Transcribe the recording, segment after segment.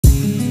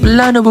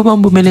Plano ba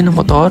bang bumili ng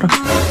motor?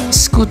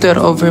 Scooter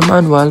over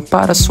manual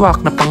para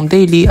swak na pang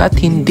daily at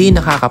hindi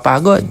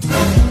nakakapagod.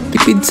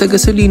 Tipid sa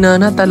gasolina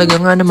na talaga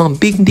nga namang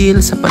big deal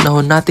sa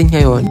panahon natin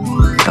ngayon.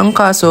 Ang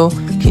kaso,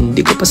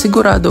 hindi ko pa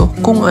sigurado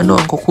kung ano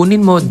ang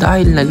kukunin mo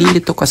dahil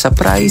nalilito ka sa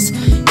price,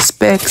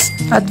 specs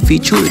at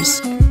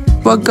features.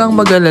 Huwag kang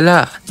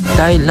mag-alala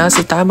dahil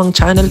nasa tamang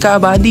channel ka,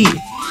 buddy.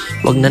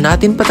 Huwag na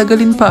natin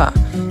patagalin pa.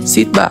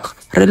 Sit back,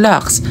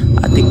 relax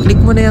at i-click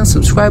mo na yung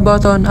subscribe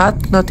button at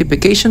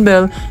notification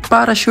bell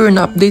para sure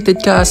na updated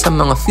ka sa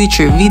mga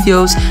future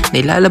videos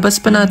na ilalabas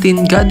pa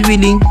natin, God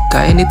willing,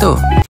 kaya nito.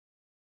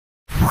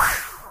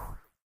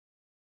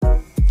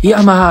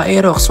 Yamaha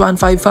Aerox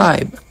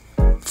 155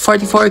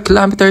 44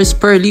 kilometers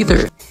per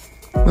liter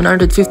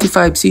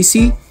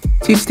 155cc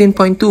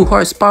 15.2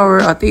 horsepower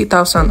at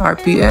 8,000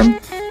 rpm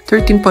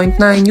 13.9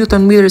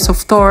 Nm of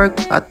torque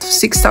at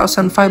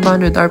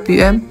 6,500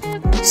 rpm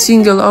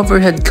single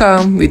overhead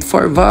cam with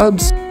 4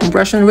 valves.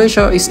 Compression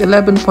ratio is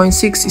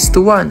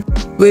 11.6:1.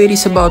 Weight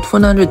is about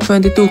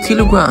 122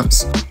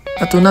 kilograms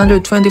at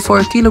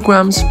 124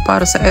 kilograms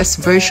para sa S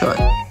version.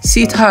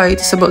 Seat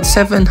height is about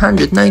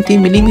 790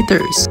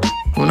 millimeters.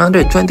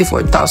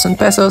 124,000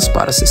 pesos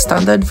para sa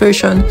standard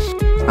version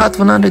at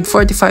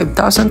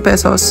 145,000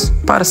 pesos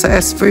para sa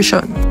S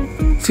version.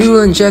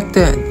 Fuel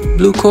injected,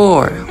 Blue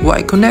Core,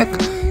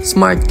 Y-Connect,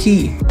 Smart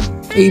Key,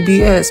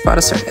 ABS para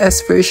sa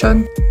S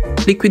version,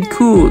 liquid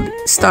cooled,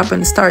 stop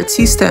and start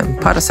system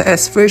para sa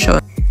S version,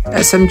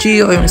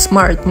 SMG o yung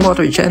Smart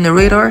Motor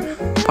Generator,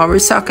 power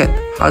socket,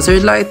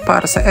 hazard light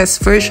para sa S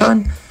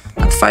version,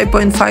 at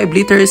 5.5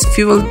 liters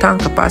fuel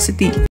tank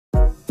capacity.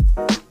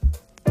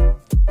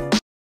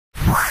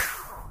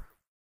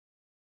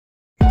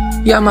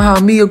 Yamaha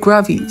Mio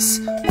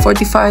Gravis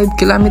 45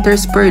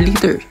 kilometers per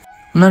liter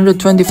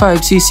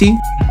 125cc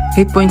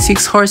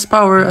 8.6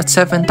 horsepower at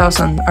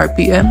 7,000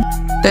 rpm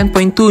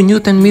 10.2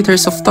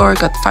 Nm of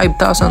torque at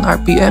 5,000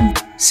 rpm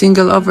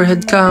single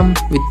overhead cam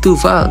with 2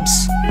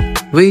 valves.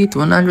 Weight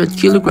 100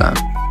 kg.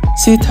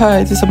 Seat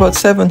height is about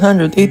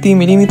 780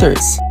 mm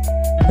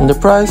and the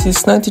price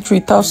is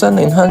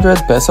 93,900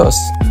 pesos.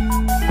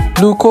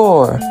 Blue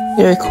Core,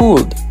 air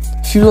cooled,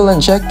 fuel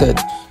injected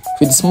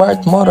with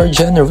smart motor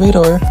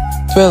generator,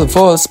 12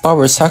 volts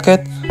power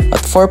socket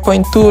at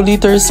 4.2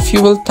 liters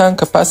fuel tank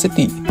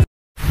capacity.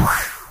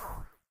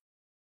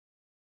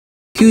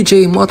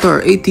 QJ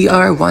Motor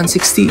ATR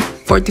 160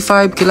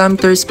 45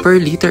 kilometers per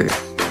liter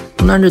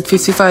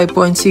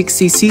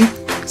 155.6cc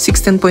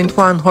 16.1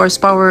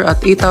 horsepower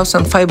at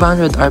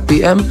 8,500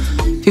 rpm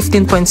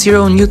 15.0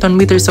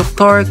 Nm of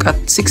torque at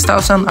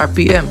 6,000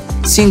 rpm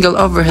single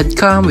overhead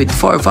cam with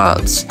 4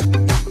 valves.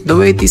 The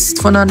weight is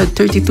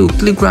 132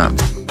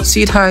 kilograms.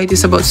 Seat height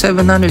is about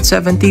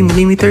 770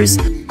 mm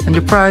and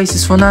the price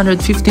is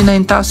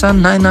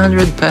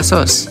 159,900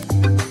 pesos.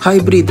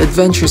 Hybrid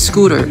adventure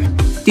scooter,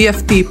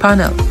 TFT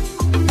panel,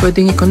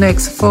 pwedeng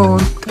i-connect sa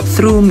phone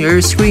through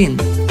mirror screen.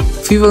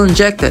 Fuel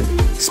injected,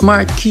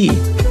 smart key,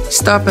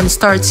 stop and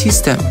start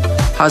system,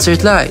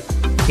 hazard light,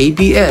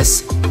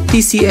 ABS,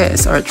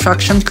 TCS or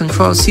traction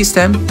control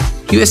system,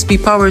 USB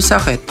power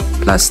socket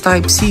plus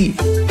Type-C.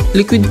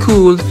 Liquid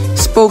cooled,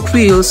 spoke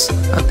wheels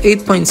at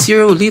 8.0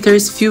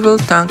 liters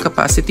fuel tank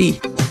capacity.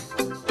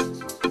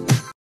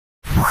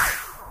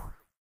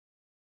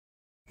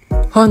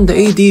 Honda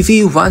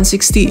ADV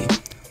 160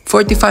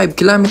 45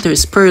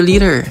 kilometers per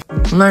liter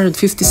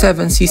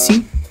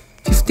 157cc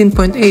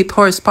 15.8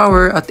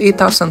 horsepower at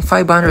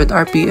 8,500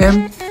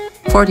 rpm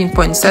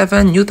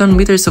 14.7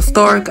 Nm of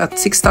torque at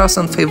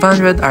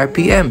 6,500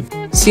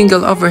 rpm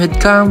single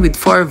overhead cam with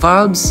 4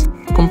 valves.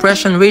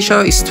 Compression ratio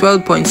is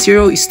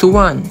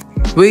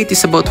 12.0:1. Weight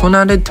is about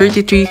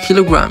 133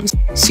 kilograms.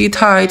 Seat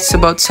height is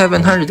about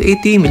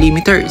 780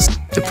 millimeters.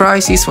 The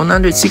price is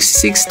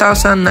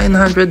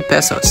 166,900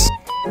 pesos.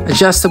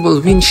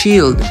 Adjustable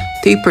windshield,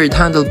 tapered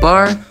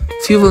handlebar,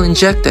 fuel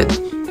injected,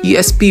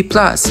 ESP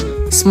Plus,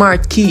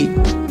 smart key,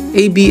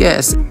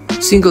 ABS,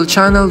 single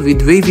channel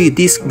with wavy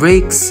disc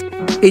brakes,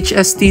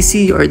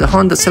 HSTC or the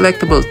Honda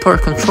Selectable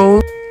Torque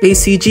Control,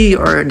 ACG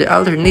or the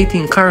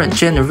Alternating Current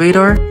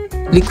Generator,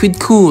 liquid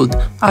cooled,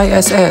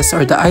 ISS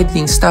or the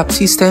idling stop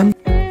system,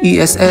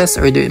 ESS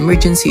or the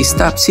emergency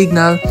stop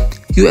signal,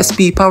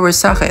 USB power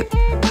socket,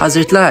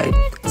 hazard light,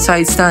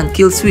 side stand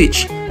kill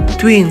switch,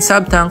 twin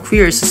sub-tank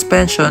rear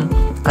suspension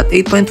at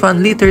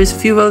 8.1 liters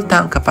fuel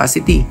tank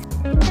capacity.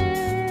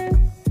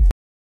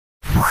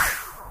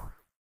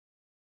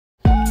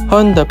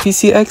 Honda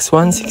PCX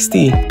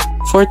 160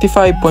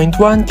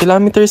 45.1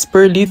 kilometers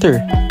per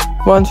liter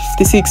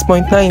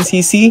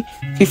 156.9cc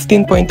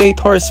 15.8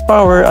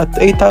 horsepower at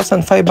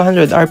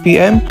 8,500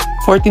 rpm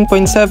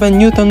 14.7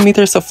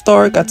 Nm of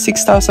torque at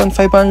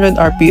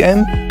 6,500 rpm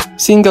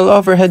single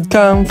overhead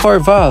cam 4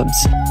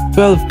 valves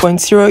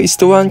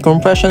 12.0:1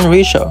 compression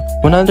ratio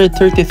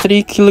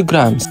 133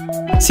 kilograms.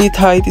 Seat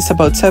height is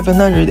about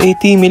 780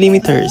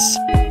 millimeters.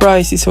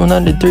 Price is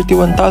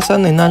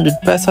 131,900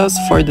 pesos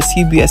for the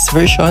CBS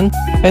version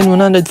and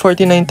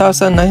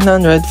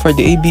 149,900 for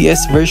the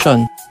ABS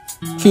version.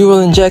 Fuel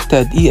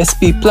injected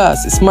ESP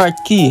Plus Smart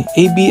Key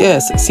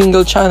ABS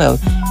Single Channel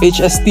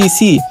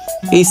HSDC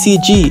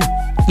ACG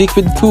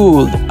Liquid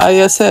Cooled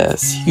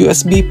ISS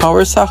USB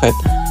Power Socket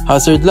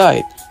Hazard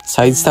Light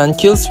Side Stand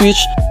Kill Switch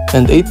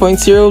and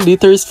 8.0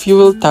 liters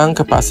fuel tank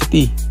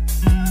capacity.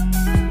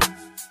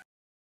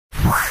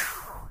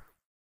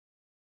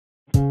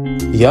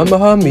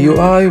 Yamaha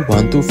MIUI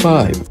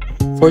 125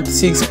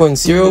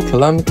 46.0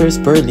 kilometers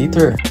per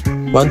liter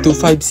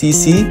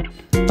 125cc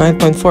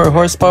 9.4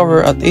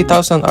 horsepower at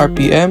 8,000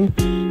 RPM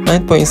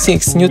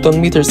 9.6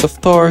 Newton meters of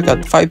torque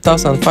at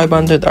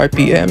 5,500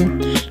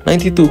 RPM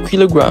 92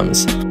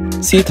 kilograms.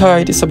 Seat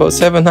height is about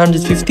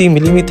 750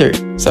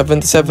 mm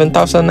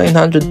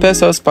 77,900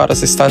 pesos para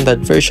sa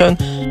standard version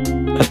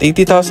at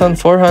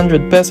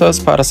 80,400 pesos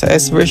para sa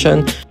S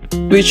version,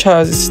 which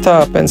has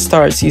stop and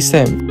start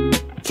system.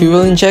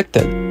 Fuel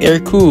injected,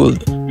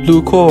 air-cooled,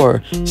 blue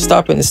core,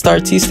 stop and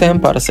start system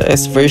para sa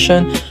S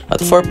version at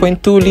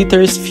 4.2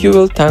 liters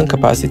fuel tank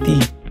capacity.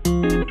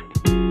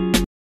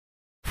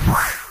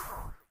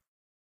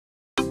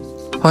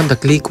 Honda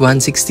Click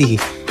 160,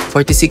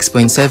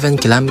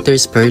 46.7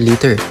 kilometers per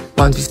liter,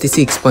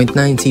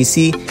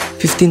 156.9cc,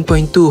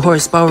 15.2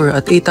 horsepower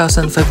at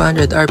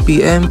 8,500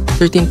 RPM,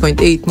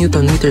 13.8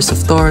 Newton meters of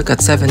torque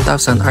at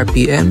 7,000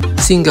 RPM,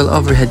 single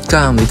overhead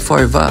cam with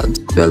 4 valves,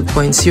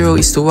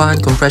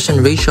 12.0:1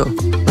 compression ratio,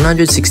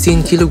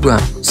 116 kg,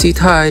 seat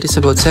height is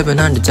about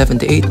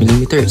 778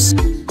 mm.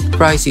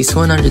 Price is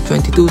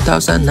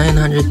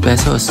 122,900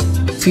 pesos.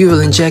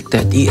 Fuel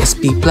injected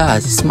ESP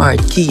Plus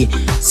Smart Key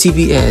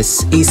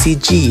CBS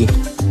ACG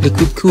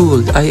Liquid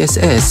Cooled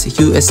ISS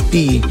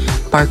USB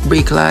Park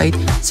Brake Light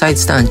Side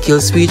Stand Kill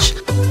Switch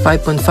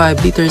 5.5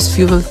 liters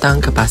fuel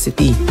tank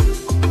capacity.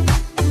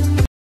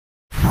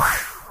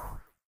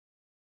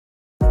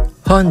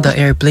 Honda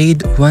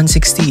Airblade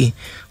 160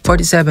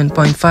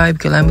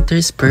 47.5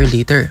 kilometers per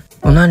liter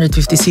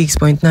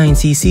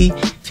 156.9cc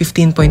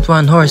 15.1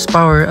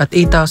 horsepower at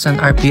 8,000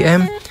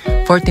 RPM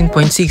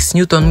 14.6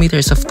 Newton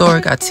meters of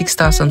torque at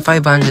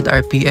 6,500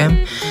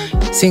 RPM,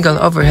 single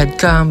overhead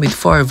cam with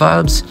 4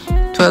 valves,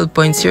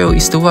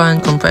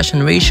 12.0:1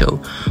 compression ratio,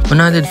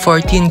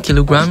 114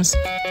 kilograms,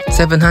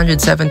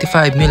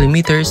 775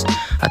 millimeters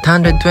at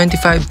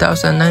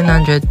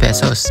 125,900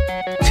 pesos.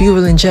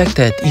 Fuel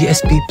injected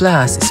ESP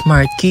Plus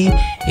Smart Key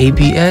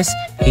ABS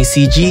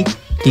ACG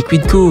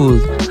Liquid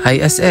Cooled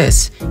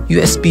ISS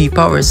USB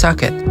Power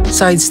Socket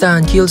Side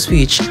Stand Kill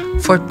Switch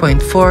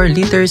 4.4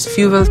 liters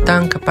fuel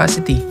tank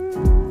capacity.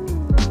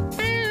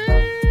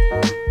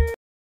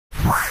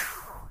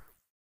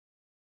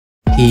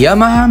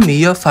 Yamaha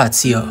Mio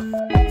Fazio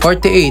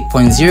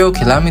 48.0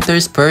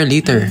 kilometers per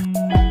liter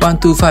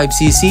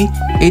 125cc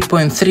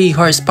 8.3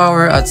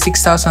 horsepower at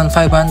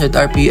 6,500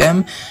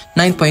 RPM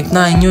 9.9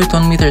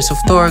 Newton meters of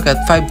torque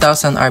at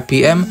 5,000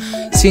 RPM,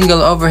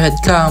 single overhead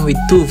cam with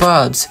 2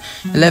 valves,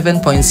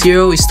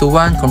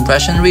 11.0:1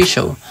 compression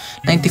ratio,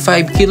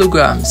 95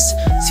 kilograms,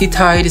 seat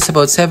height is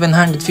about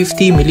 750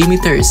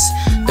 millimeters.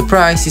 The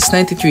price is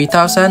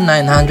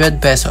 93,900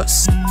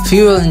 pesos.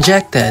 Fuel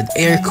injected,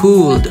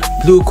 air-cooled,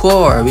 blue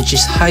core which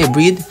is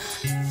hybrid,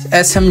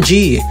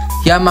 SMG,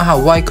 Yamaha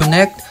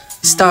Y-Connect,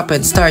 stop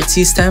and start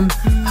system,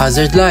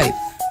 hazard light,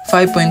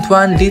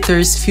 5.1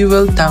 liters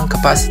fuel tank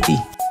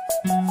capacity.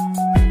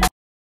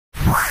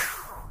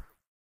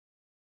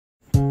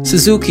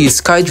 Suzuki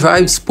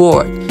SkyDrive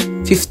Sport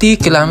 50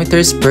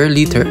 kilometers per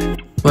liter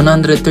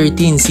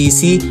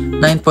 113cc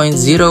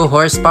 9.0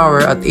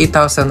 horsepower at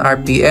 8,000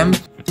 RPM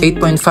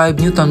 8.5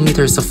 Newton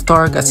meters of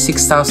torque at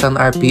 6,000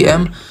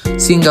 RPM,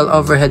 single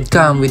overhead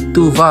cam with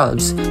 2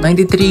 valves,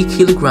 93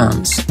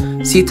 kilograms,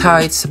 seat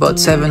height is about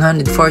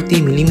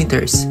 740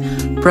 millimeters.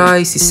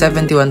 Price is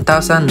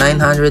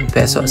 71,900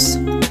 pesos.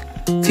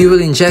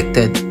 Fuel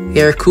injected,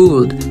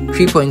 air-cooled,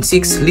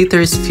 3.6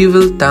 liters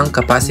fuel tank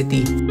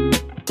capacity.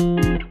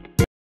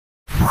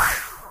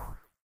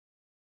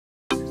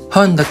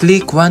 Honda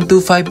Click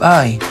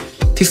 125i,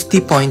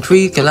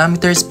 50.3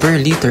 kilometers per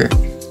liter,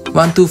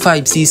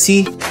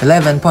 125cc,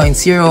 11.0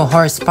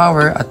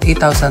 horsepower at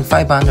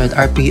 8,500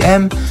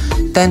 RPM,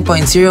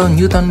 10.0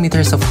 Newton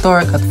meters of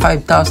torque at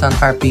 5,000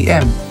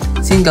 RPM,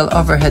 single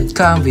overhead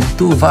cam with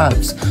 2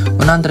 valves,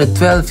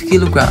 112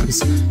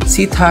 kilograms,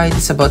 seat height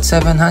is about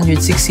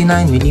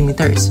 769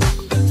 millimeters.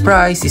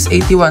 Price is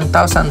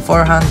 81,400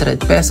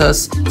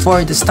 pesos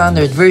for the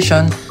standard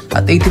version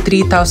at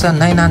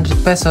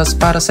 83,900 pesos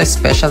para sa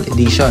special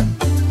edition.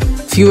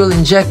 Fuel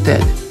injected,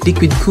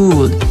 liquid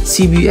cooled,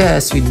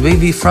 CBS with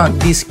wavy front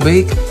disc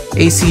brake,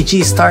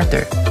 ACG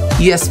starter,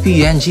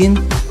 ESP engine,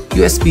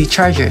 USB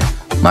charger,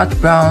 matte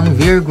brown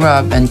rear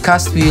grab and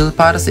cast wheel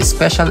para sa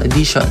special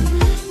edition.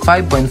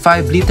 5.5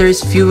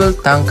 liters fuel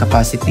tank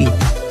capacity.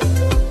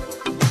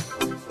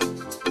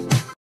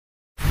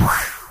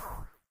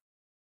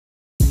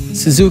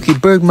 Suzuki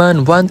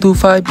Bergman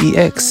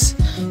 125EX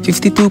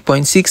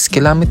 52.6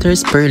 kilometers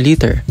per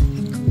liter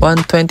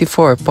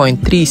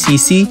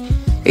 124.3cc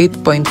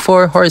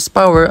 8.4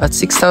 horsepower at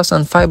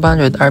 6,500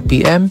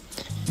 RPM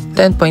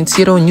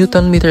 10.0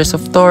 Newton meters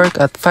of torque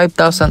at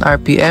 5,000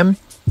 RPM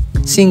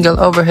Single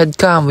overhead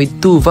cam with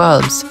 2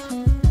 valves.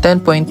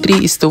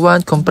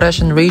 10.3:1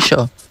 compression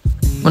ratio.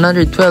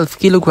 112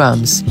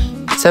 kilograms.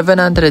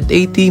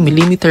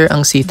 780mm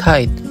ang seat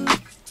height.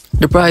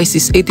 The price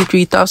is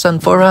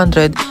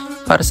 83,400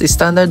 para sa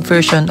standard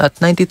version at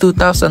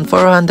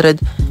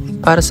 92,400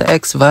 para sa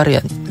X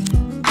variant.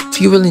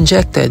 Fuel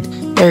injected,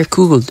 air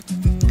cooled,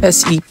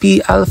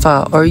 SEP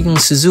Alpha or yung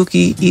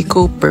Suzuki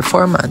Eco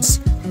Performance,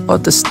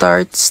 auto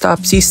start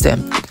stop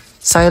system,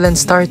 silent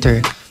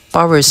starter,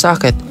 power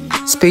socket,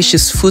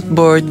 spacious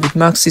footboard with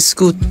maxi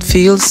scoot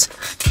feels,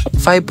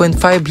 5.5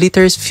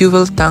 liters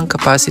fuel tank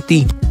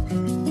capacity.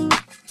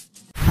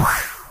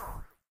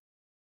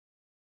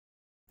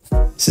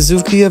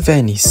 Suzuki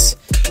Venice,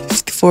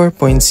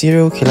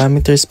 54.0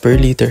 kilometers per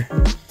liter,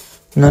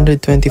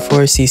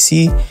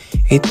 124cc,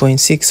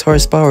 8.6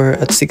 horsepower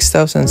at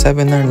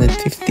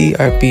 6,750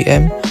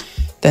 RPM,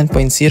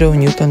 10.0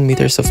 Newton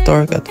meters of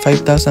torque at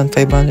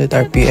 5,500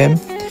 RPM,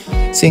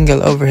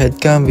 single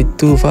overhead cam with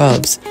 2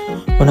 valves,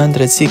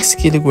 106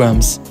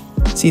 kilograms,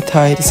 seat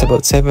height is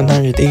about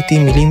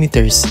 780mm,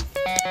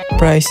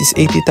 price is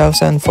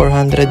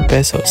 80,400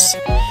 pesos,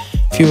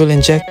 fuel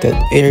injected,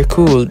 air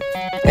cooled,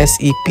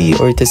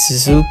 SEP or the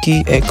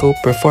Suzuki Eco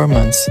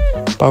Performance,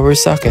 power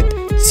socket,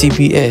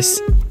 CBS,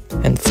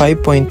 and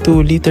 5.2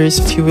 liters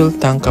fuel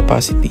tank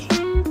capacity.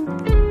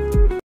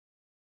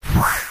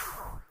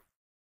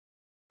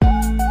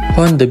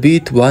 Honda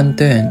Beat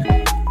 110,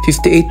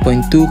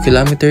 58.2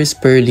 kilometers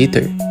per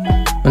liter,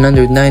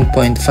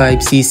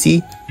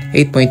 109.5cc,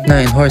 8.9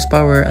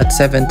 horsepower at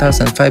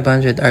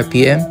 7,500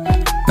 RPM,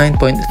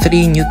 9.3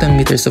 Newton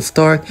meters of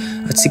torque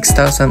at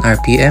 6,000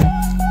 RPM,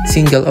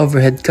 single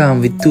overhead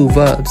cam with 2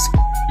 valves,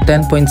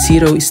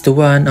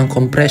 10.0:1 ang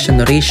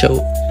compression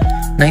ratio,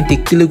 90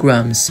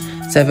 kilograms,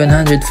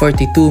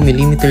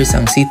 742mm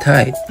ang seat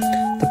height.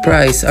 The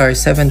price are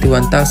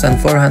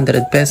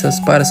 71,400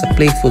 pesos para sa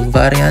playful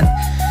variant,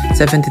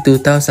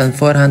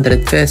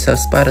 72,400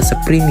 pesos para sa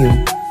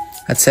premium,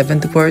 at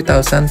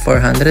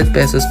 74,400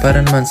 pesos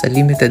para naman sa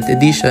limited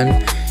edition,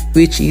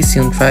 which is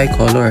yung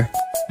tricolor.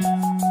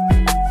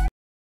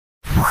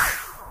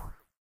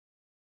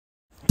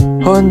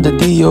 Honda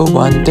Dio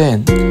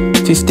 110,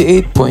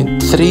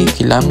 58.3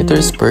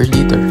 kilometers per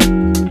liter,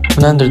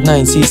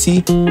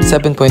 109cc,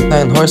 7.9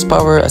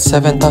 horsepower at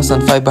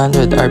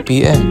 7,500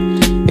 RPM,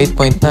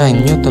 8.9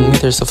 Newton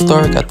meters of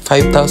torque at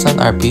 5,000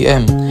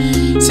 RPM,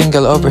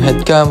 single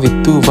overhead cam with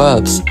 2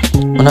 valves,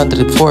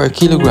 104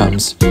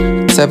 kilograms,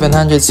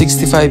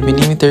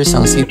 765mm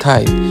ang seat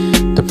height.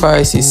 The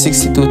price is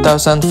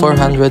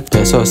 62,400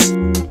 pesos.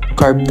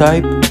 Carb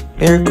type,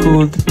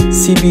 air-cooled,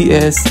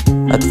 CBS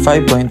at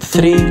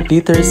 5.3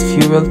 liters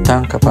fuel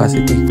tank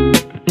capacity.